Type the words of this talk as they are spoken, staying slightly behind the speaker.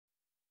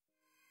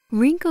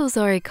Wrinkles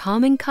are a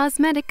common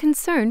cosmetic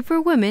concern for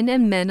women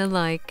and men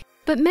alike,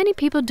 but many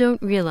people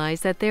don't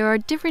realize that there are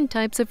different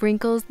types of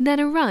wrinkles that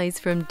arise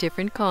from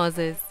different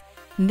causes.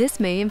 This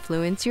may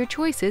influence your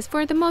choices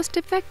for the most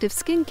effective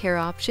skincare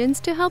options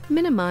to help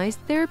minimize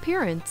their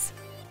appearance.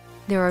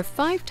 There are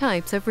 5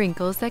 types of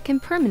wrinkles that can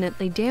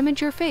permanently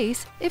damage your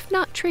face if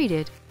not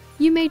treated.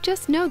 You may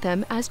just know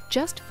them as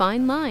just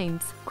fine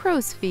lines,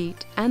 crow's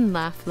feet, and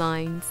laugh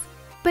lines.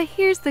 But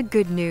here's the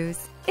good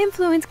news.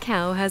 Influence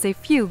Cow has a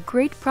few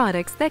great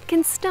products that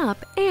can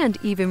stop and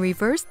even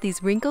reverse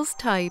these wrinkles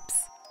types.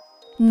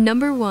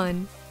 Number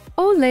 1.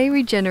 Olay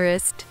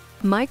Regenerist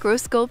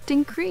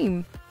Micro-Sculpting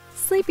Cream.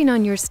 Sleeping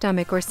on your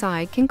stomach or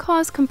side can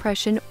cause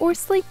compression or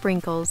sleep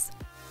wrinkles.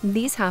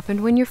 These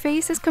happen when your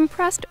face is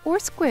compressed or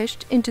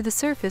squished into the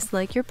surface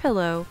like your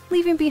pillow,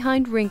 leaving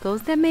behind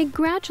wrinkles that may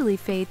gradually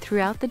fade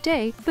throughout the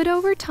day but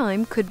over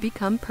time could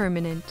become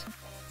permanent.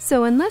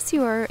 So unless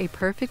you are a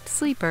perfect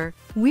sleeper,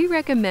 we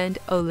recommend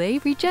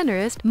Olay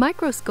Regenerist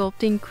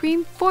Micro-Sculpting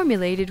Cream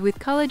formulated with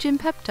collagen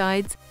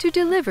peptides to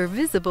deliver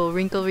visible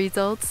wrinkle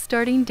results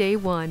starting day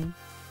 1.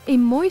 A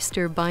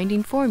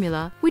moisture-binding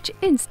formula which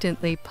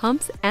instantly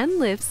pumps and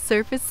lifts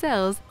surface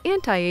cells,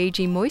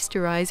 anti-aging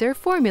moisturizer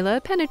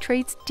formula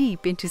penetrates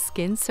deep into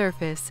skin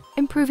surface,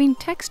 improving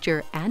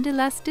texture and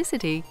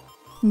elasticity.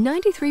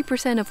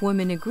 93% of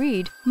women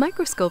agreed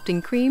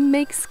Micro-Sculpting Cream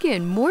makes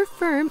skin more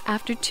firm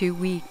after 2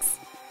 weeks.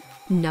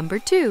 Number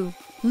 2.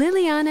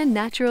 LilyAna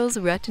Naturals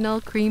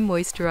Retinol Cream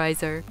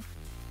Moisturizer.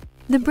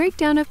 The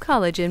breakdown of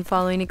collagen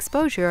following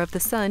exposure of the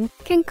sun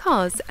can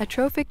cause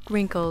atrophic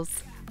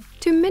wrinkles.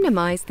 To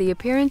minimize the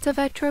appearance of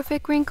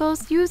atrophic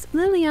wrinkles, use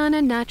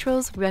LilyAna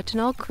Naturals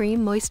Retinol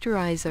Cream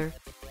Moisturizer.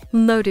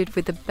 Loaded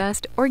with the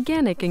best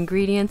organic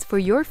ingredients for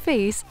your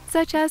face,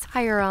 such as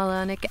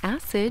hyaluronic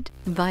acid,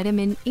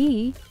 vitamin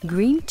E,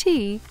 green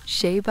tea,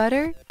 shea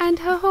butter, and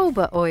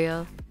jojoba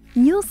oil,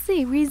 you'll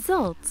see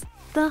results.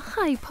 The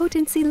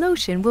high-potency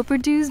lotion will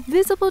produce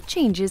visible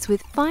changes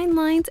with fine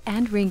lines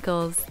and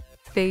wrinkles,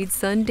 fade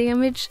sun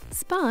damage,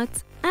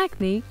 spots,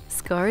 acne,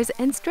 scars,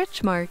 and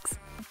stretch marks,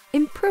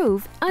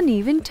 improve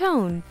uneven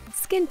tone,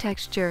 skin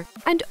texture,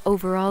 and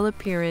overall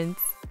appearance.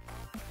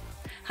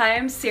 Hi,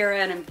 I'm Sarah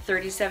and I'm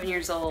 37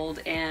 years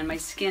old and my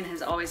skin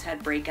has always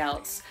had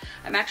breakouts.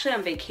 I'm actually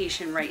on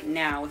vacation right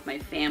now with my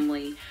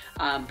family,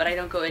 but I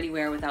don't go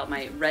anywhere without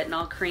my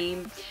retinol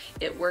cream.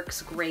 It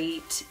works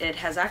great. It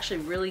has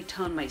actually really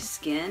toned my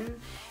skin,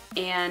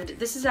 and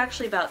this is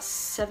actually about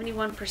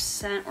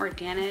 71%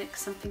 organic,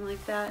 something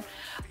like that,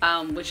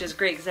 which is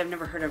great because I've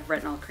never heard of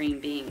retinol cream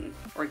being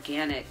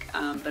organic,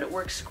 but it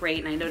works great,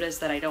 and I noticed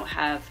that I don't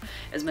have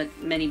as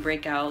many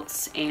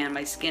breakouts and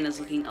my skin is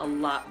looking a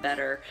lot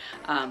better.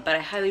 But I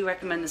highly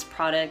recommend this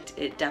product.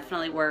 It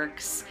definitely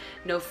works.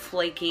 No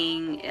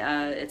flaking,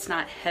 it's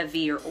not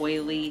heavy or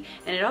oily,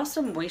 and it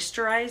also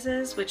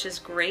moisturizes, which is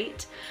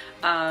great.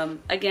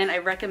 Again, I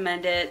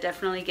recommend it.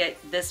 Definitely get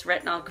this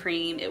retinol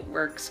cream. It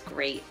works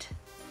great.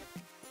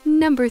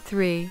 Number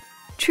 3.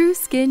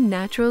 TruSkin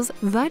Naturals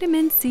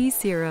Vitamin C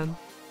Serum.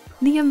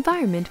 The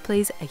environment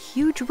plays a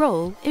huge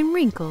role in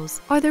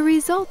wrinkles are the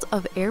result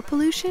of air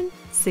pollution,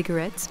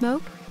 cigarette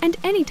smoke, and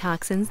any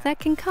toxins that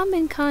can come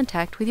in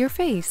contact with your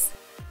face.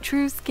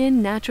 TruSkin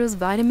Naturals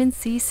Vitamin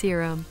C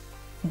Serum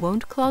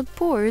won't clog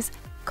pores,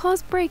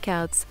 cause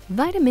breakouts.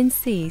 Vitamin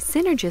C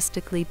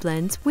synergistically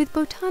blends with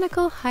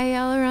botanical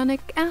hyaluronic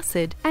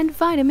acid and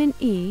vitamin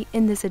E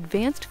in this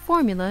advanced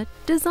formula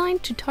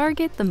designed to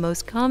target the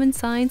most common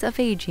signs of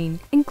aging,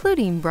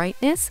 including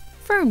brightness,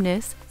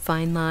 firmness,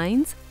 fine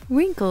lines,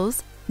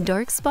 wrinkles,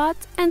 dark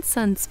spots, and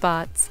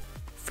sunspots.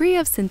 Free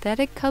of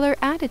synthetic color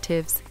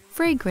additives,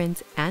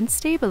 fragrance, and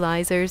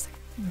stabilizers,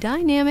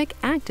 dynamic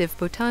active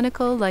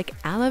botanical like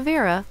aloe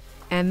vera,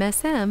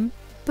 MSM,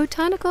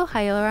 botanical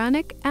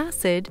hyaluronic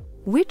acid,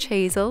 witch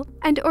hazel,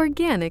 and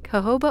organic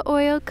jojoba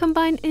oil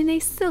combined in a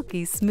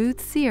silky smooth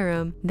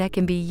serum that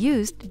can be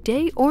used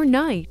day or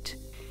night.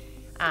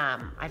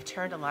 I've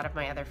turned a lot of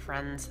my other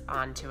friends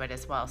onto it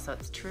as well. So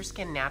it's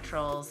TruSkin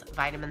Naturals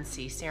Vitamin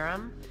C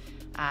Serum.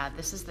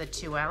 This is the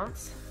 2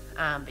 ounce,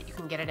 but you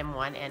can get it in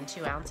 1 and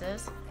 2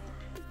 ounces.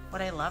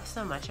 What I love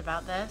so much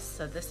about this,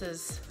 so this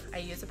is, I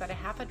use about a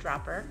half a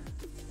dropper.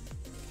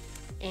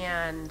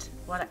 And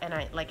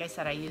like I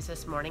said, I use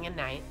this morning and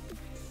night,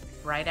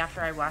 right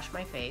after I wash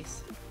my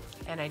face,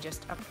 and I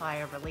just apply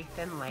a really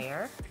thin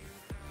layer.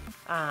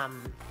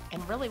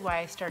 And really why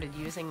I started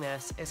using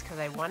this is because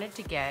I wanted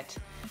to get,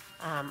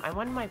 I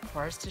wanted my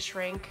pores to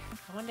shrink.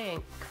 I wanted to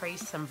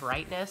increase some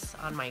brightness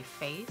on my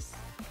face.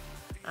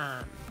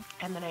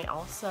 And then I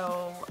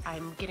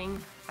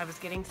was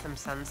getting some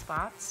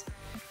sunspots,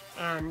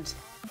 and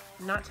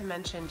not to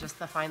mention just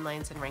the fine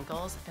lines and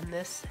wrinkles, and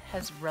this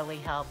has really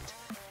helped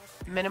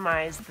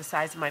minimize the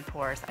size of my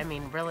pores. I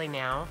mean, really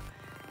now,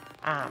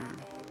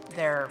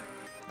 they're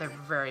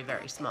very,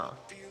 very small.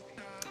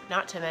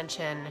 Not to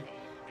mention,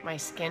 my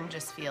skin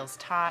just feels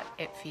taut.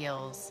 It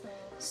feels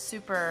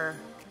super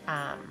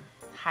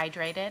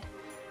hydrated,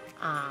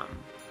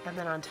 and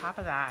then on top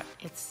of that,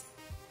 it's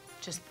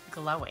just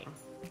glowing.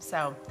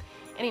 So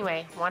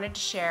Anyway, wanted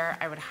to share,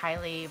 I would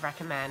highly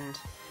recommend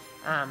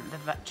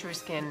the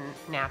TruSkin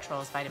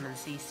Naturals Vitamin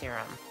C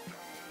Serum.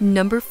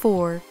 Number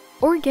 4.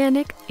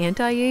 Organic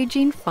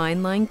Anti-Aging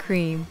Fine Line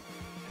Cream.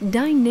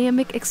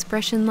 Dynamic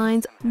expression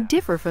lines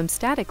differ from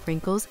static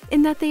wrinkles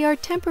in that they are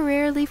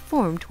temporarily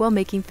formed while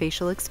making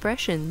facial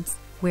expressions,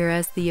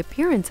 whereas the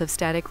appearance of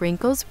static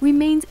wrinkles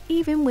remains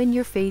even when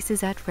your face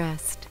is at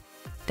rest.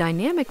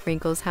 Dynamic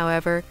wrinkles,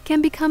 however, can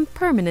become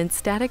permanent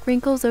static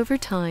wrinkles over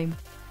time.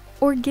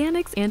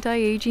 Organics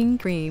Anti-Aging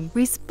Cream,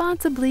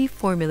 responsibly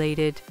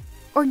formulated.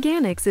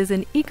 Organics is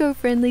an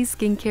eco-friendly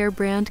skincare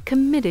brand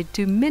committed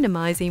to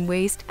minimizing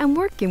waste and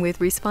working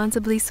with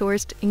responsibly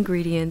sourced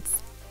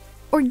ingredients.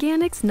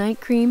 Organics Night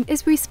Cream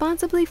is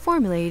responsibly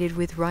formulated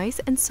with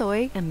rice and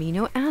soy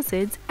amino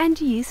acids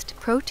and yeast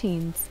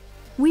proteins.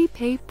 We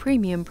pay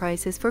premium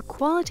prices for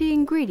quality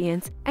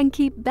ingredients and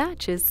keep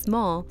batches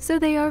small so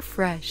they are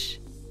fresh.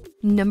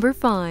 Number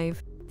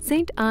 5.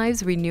 St.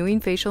 Ives Renewing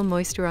Facial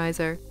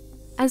Moisturizer.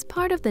 As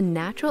part of the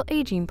natural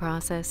aging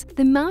process,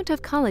 the amount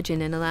of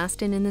collagen and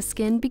elastin in the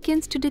skin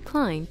begins to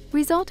decline,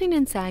 resulting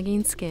in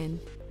sagging skin.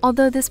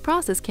 Although this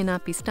process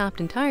cannot be stopped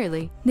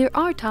entirely, there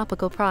are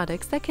topical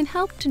products that can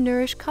help to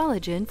nourish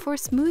collagen for a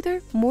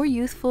smoother, more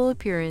youthful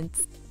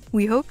appearance.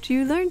 We hoped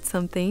you learned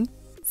something.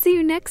 See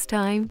you next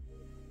time!